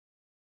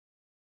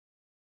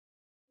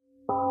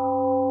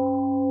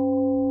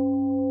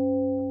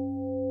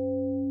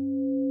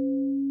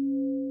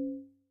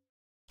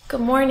Good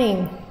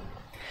morning.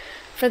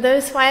 For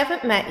those who I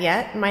haven't met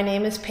yet, my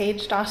name is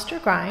Paige Doster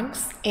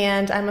Grimes,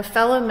 and I'm a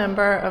fellow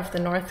member of the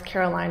North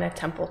Carolina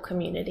Temple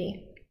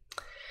community.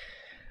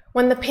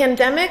 When the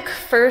pandemic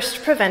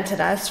first prevented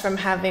us from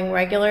having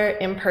regular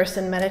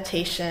in-person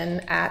meditation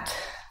at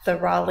the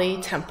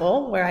Raleigh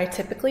Temple, where I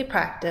typically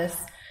practice,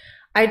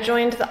 I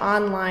joined the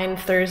online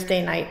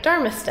Thursday night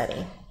Dharma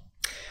study.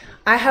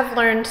 I have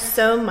learned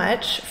so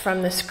much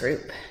from this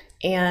group,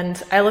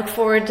 and I look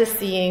forward to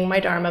seeing my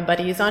Dharma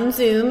buddies on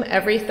Zoom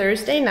every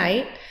Thursday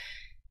night,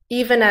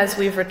 even as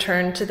we've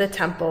returned to the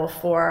temple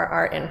for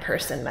our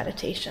in-person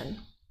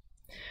meditation.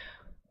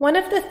 One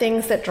of the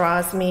things that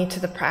draws me to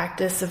the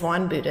practice of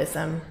Won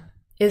Buddhism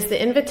is the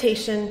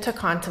invitation to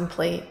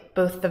contemplate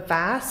both the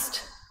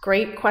vast,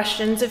 great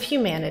questions of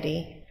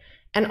humanity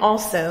and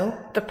also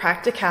the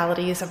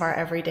practicalities of our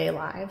everyday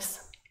lives.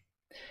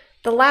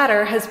 The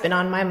latter has been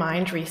on my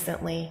mind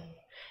recently,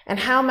 and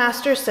how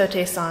Master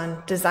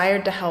Sotaesan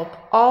desired to help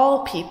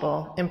all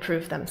people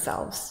improve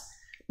themselves,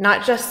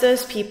 not just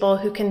those people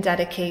who can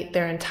dedicate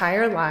their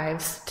entire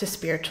lives to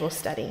spiritual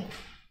study.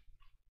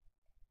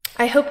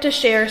 I hope to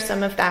share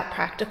some of that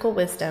practical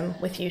wisdom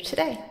with you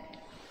today.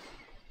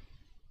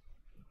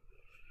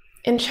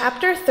 In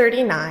chapter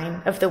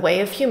 39 of The Way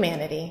of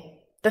Humanity,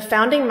 the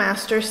founding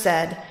master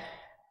said,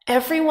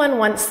 "Everyone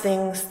wants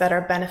things that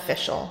are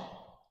beneficial,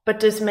 but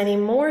does many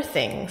more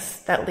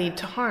things that lead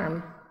to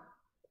harm.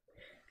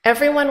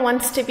 Everyone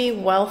wants to be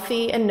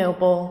wealthy and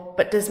noble,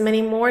 but does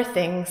many more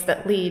things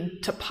that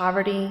lead to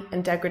poverty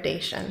and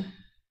degradation.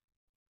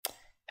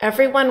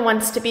 Everyone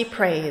wants to be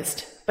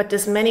praised, but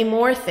does many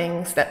more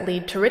things that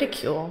lead to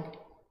ridicule.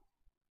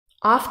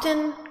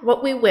 Often,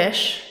 what we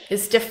wish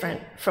is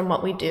different from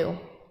what we do.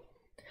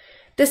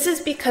 This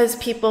is because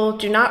people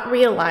do not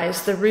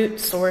realize the root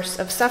source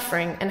of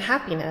suffering and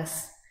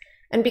happiness,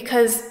 and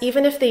because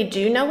even if they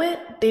do know it,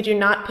 they do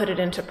not put it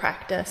into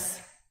practice.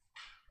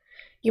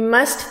 You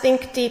must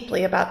think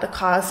deeply about the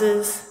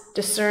causes,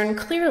 discern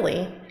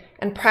clearly,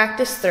 and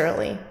practice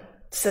thoroughly,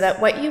 so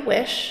that what you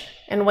wish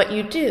and what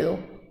you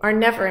do are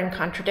never in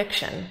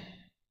contradiction.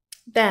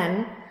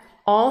 Then,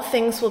 all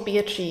things will be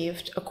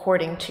achieved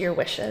according to your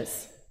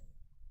wishes."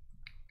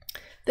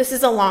 This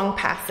is a long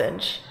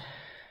passage,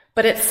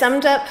 but it's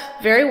summed up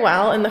very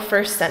well in the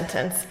first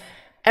sentence.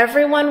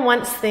 Everyone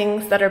wants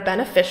things that are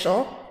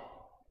beneficial,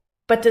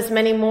 but does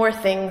many more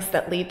things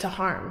that lead to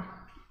harm.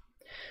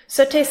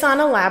 Sotaesan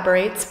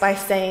elaborates by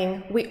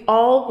saying, we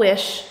all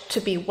wish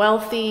to be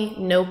wealthy,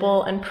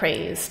 noble, and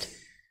praised,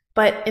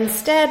 but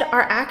instead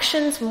our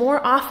actions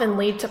more often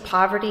lead to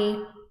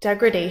poverty,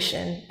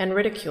 degradation, and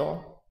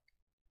ridicule.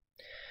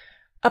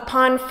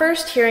 Upon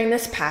first hearing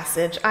this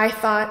passage, I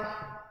thought,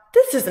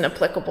 this isn't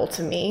applicable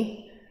to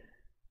me.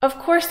 Of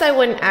course I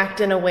wouldn't act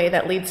in a way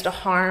that leads to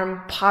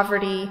harm,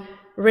 poverty,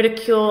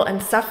 ridicule,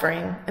 and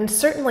suffering, and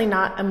certainly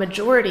not a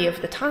majority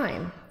of the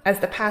time, as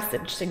the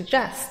passage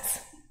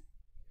suggests.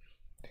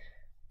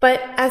 But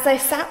as I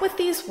sat with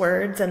these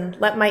words and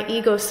let my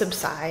ego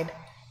subside,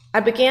 I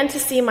began to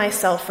see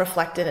myself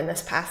reflected in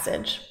this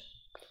passage.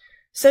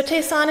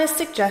 Sotaesan is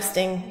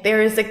suggesting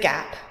there is a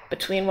gap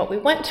between what we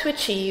want to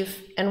achieve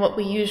and what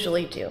we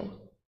usually do.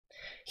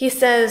 He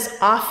says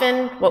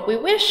often what we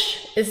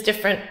wish is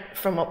different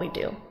from what we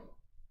do.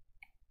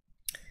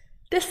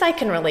 This I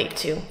can relate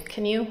to,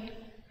 can you?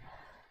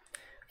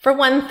 For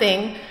one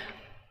thing,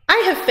 I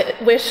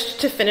have wished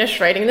to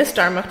finish writing this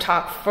Dharma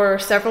talk for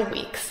several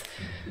weeks,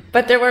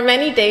 but there were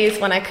many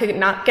days when I could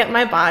not get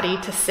my body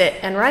to sit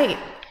and write.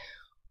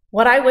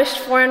 What I wished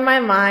for in my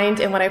mind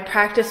and what I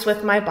practiced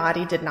with my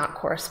body did not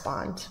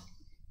correspond.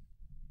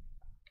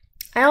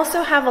 I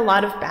also have a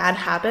lot of bad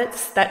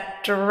habits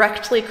that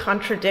directly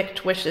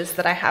contradict wishes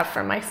that I have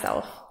for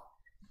myself.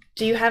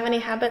 Do you have any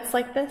habits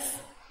like this?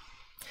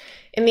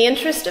 In the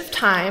interest of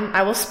time,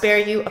 I will spare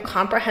you a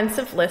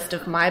comprehensive list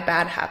of my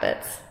bad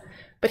habits,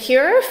 but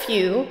here are a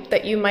few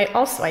that you might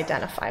also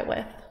identify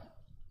with.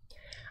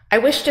 I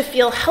wish to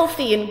feel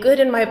healthy and good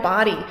in my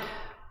body,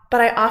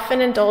 but I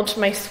often indulge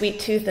my sweet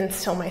tooth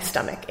until my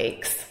stomach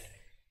aches.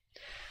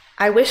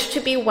 I wish to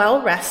be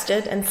well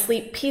rested and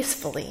sleep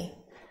peacefully,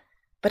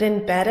 but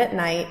in bed at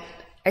night,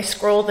 I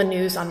scroll the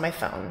news on my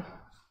phone,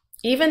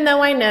 even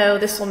though I know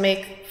this will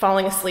make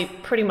falling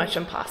asleep pretty much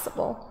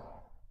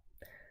impossible.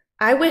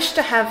 I wish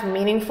to have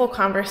meaningful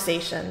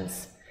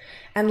conversations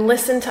and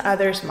listen to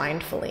others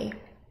mindfully,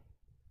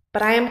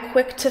 but I am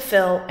quick to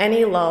fill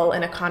any lull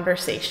in a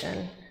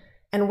conversation.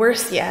 And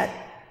worse yet,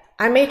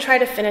 I may try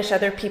to finish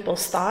other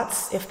people's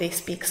thoughts if they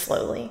speak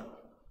slowly.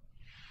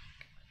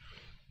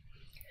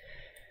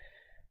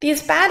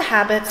 These bad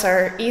habits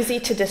are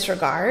easy to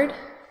disregard,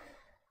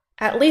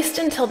 at least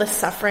until the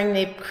suffering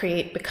they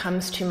create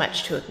becomes too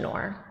much to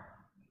ignore.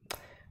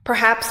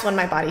 Perhaps when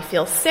my body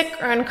feels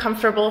sick or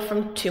uncomfortable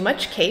from too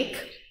much cake,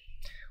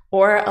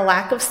 or a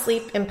lack of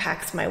sleep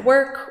impacts my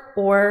work,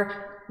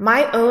 or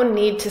my own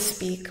need to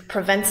speak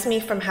prevents me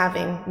from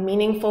having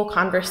meaningful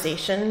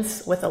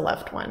conversations with a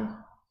loved one.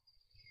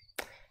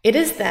 It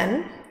is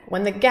then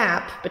when the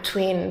gap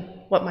between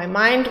what my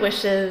mind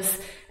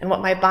wishes and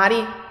what my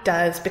body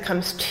does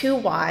becomes too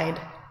wide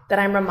that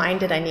I'm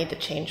reminded I need to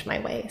change my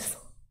ways.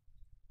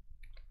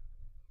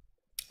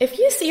 If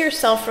you see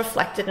yourself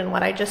reflected in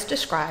what I just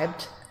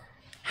described,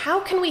 how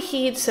can we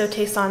heed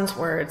Sotae-san's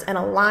words and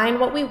align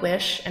what we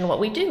wish and what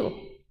we do?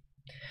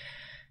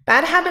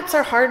 Bad habits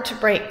are hard to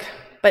break,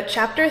 but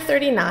chapter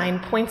 39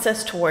 points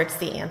us towards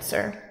the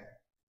answer.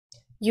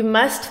 You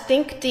must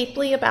think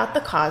deeply about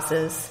the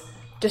causes,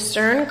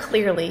 discern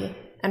clearly,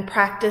 and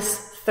practice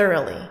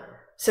thoroughly,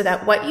 so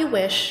that what you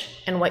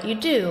wish and what you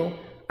do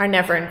are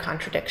never in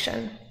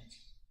contradiction.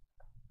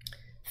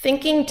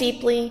 Thinking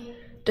deeply,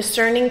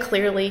 discerning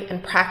clearly,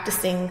 and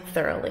practicing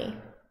thoroughly.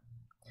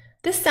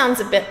 This sounds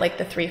a bit like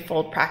the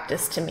threefold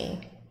practice to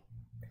me.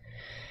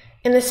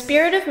 In the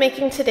spirit of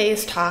making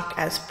today's talk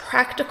as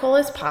practical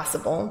as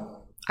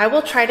possible, I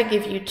will try to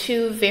give you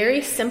 2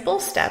 very simple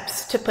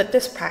steps to put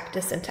this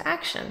practice into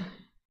action.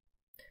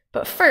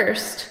 But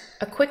first,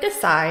 a quick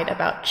aside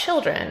about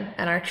children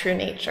and our true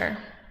nature.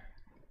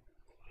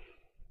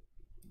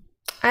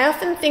 I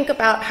often think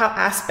about how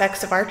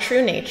aspects of our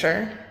true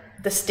nature,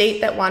 the state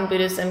that Won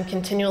Buddhism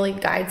continually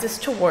guides us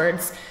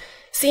towards,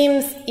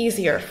 seems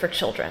easier for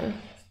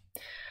children.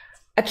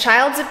 A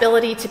child's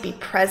ability to be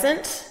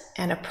present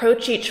and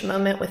approach each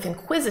moment with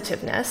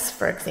inquisitiveness,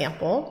 for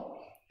example,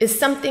 is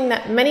something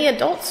that many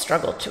adults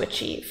struggle to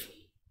achieve.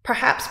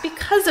 Perhaps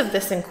because of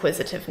this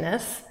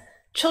inquisitiveness,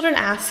 children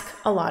ask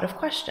a lot of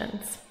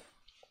questions.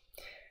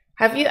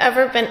 Have you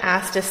ever been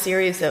asked a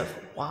series of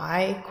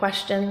why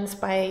questions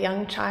by a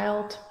young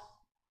child?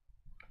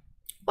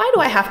 Why do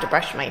I have to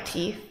brush my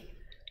teeth?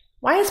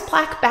 Why is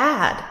plaque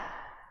bad?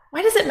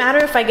 Why does it matter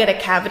if I get a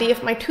cavity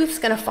if my tooth's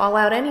going to fall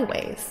out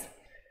anyways?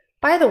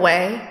 By the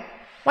way,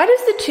 why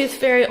does the tooth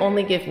fairy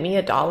only give me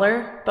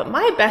 $1, but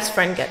my best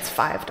friend gets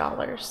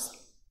 $5?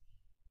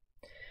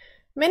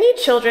 Many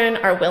children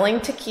are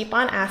willing to keep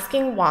on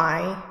asking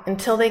why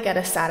until they get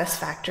a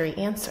satisfactory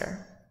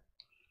answer.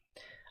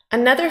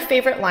 Another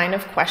favorite line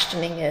of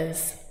questioning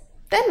is,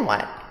 then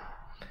what?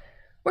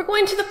 We're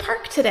going to the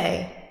park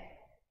today.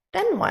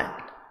 Then what?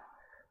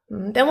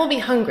 Then we'll be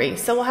hungry,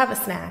 so we'll have a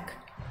snack.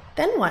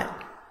 Then what?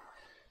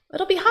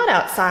 It'll be hot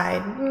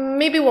outside.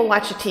 Maybe we'll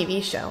watch a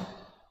TV show.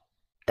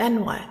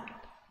 Then what?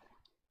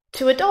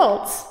 To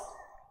adults,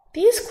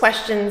 these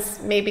questions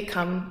may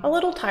become a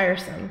little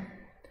tiresome,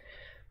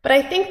 but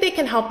I think they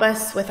can help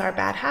us with our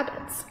bad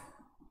habits.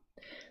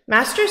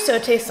 Master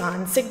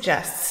Sotae-san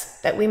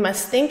suggests that we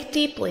must think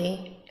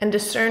deeply and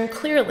discern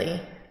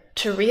clearly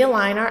to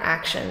realign our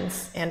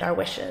actions and our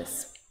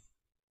wishes.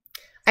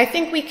 I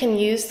think we can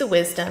use the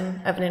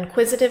wisdom of an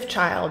inquisitive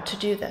child to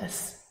do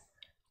this.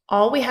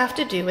 All we have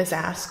to do is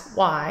ask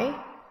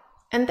why,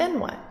 and then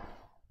what?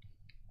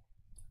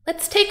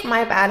 Let's take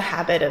my bad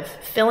habit of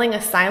filling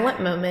a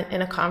silent moment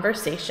in a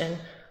conversation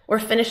or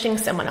finishing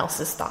someone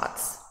else's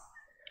thoughts.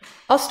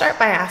 I'll start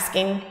by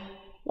asking,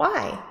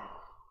 why?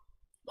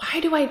 Why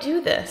do I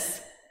do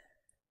this?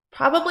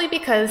 Probably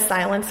because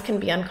silence can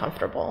be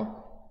uncomfortable.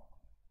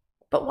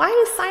 But why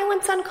is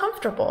silence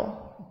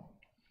uncomfortable?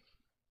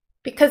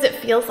 Because it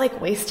feels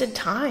like wasted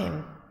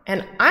time,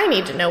 and I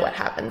need to know what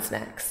happens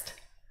next.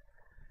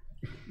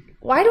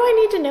 Why do I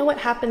need to know what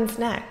happens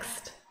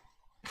next?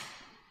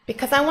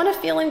 Because I want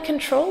to feel in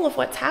control of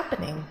what's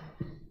happening.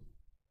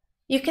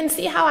 You can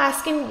see how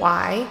asking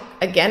why,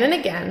 again and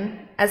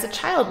again, as a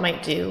child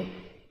might do,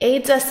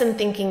 aids us in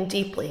thinking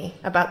deeply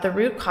about the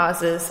root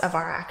causes of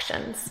our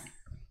actions.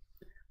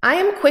 I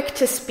am quick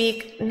to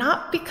speak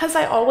not because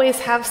I always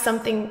have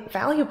something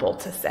valuable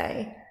to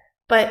say,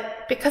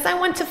 but because I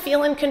want to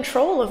feel in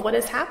control of what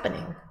is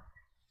happening.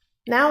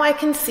 Now I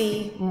can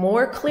see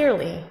more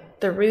clearly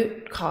the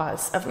root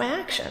cause of my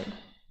action.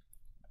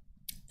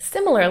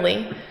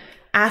 Similarly,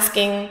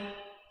 asking,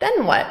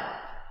 then what,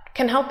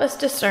 can help us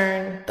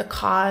discern the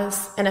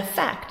cause and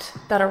effect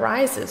that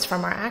arises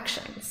from our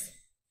actions.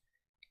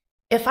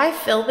 If I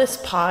fill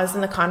this pause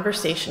in the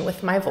conversation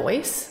with my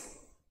voice,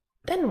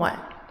 then what?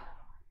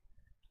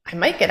 I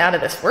might get out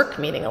of this work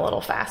meeting a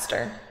little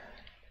faster.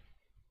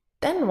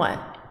 Then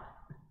what?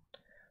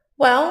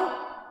 Well,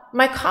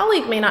 my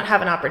colleague may not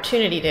have an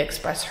opportunity to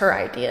express her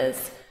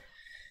ideas.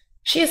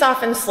 She is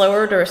often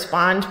slower to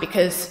respond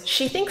because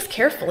she thinks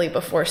carefully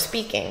before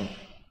speaking,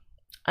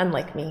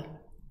 unlike me.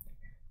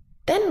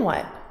 Then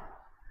what?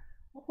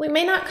 We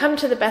may not come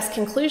to the best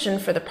conclusion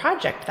for the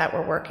project that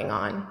we're working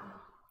on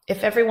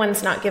if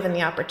everyone's not given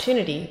the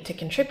opportunity to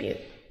contribute.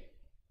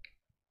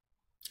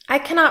 I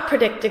cannot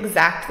predict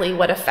exactly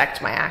what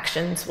effect my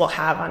actions will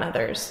have on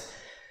others,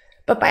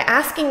 but by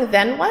asking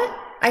then what,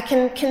 I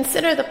can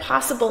consider the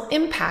possible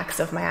impacts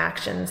of my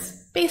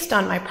actions based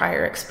on my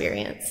prior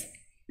experience.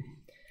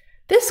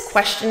 This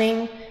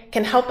questioning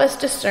can help us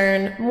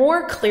discern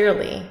more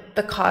clearly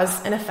the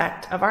cause and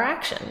effect of our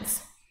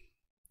actions.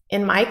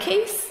 In my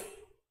case,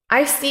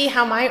 I see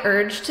how my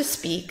urge to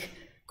speak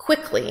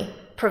quickly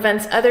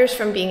prevents others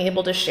from being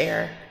able to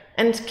share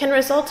and can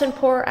result in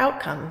poor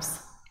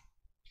outcomes.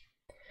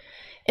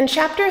 In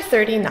chapter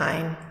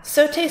 39,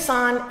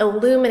 Sotae-san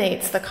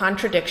illuminates the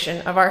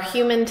contradiction of our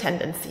human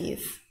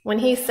tendencies when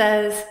he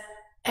says,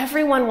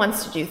 Everyone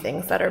wants to do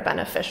things that are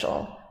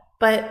beneficial,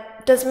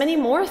 but does many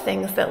more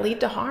things that lead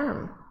to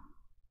harm.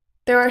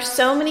 There are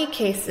so many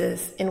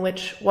cases in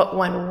which what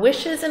one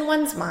wishes in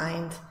one's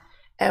mind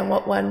and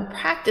what one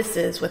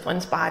practices with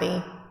one's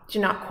body do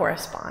not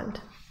correspond.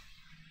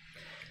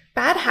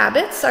 Bad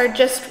habits are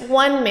just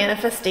one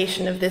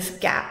manifestation of this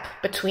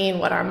gap between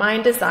what our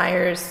mind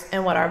desires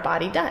and what our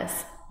body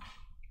does.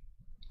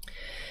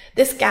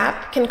 This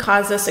gap can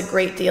cause us a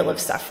great deal of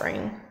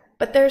suffering,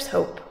 but there's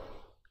hope.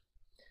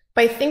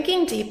 By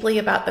thinking deeply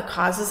about the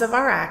causes of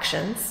our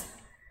actions,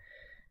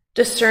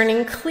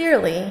 discerning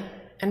clearly,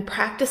 and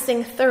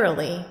practicing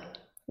thoroughly,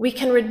 we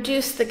can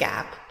reduce the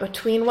gap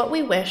between what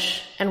we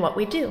wish and what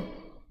we do.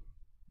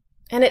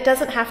 And it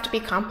doesn't have to be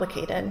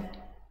complicated.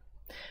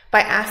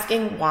 By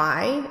asking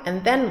why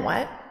and then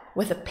what,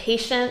 with a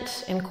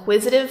patient,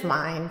 inquisitive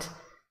mind,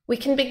 we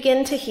can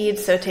begin to heed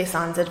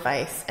Sotae-san's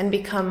advice and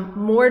become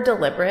more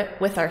deliberate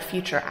with our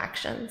future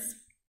actions.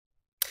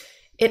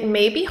 It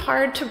may be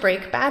hard to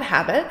break bad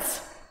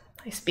habits,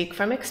 I speak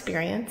from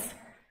experience,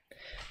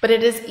 but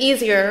it is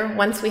easier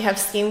once we have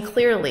seen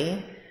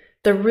clearly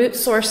the root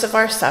source of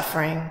our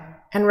suffering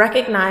and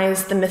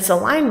recognize the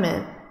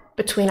misalignment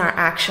between our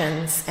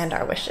actions and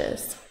our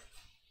wishes.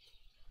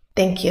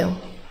 Thank you.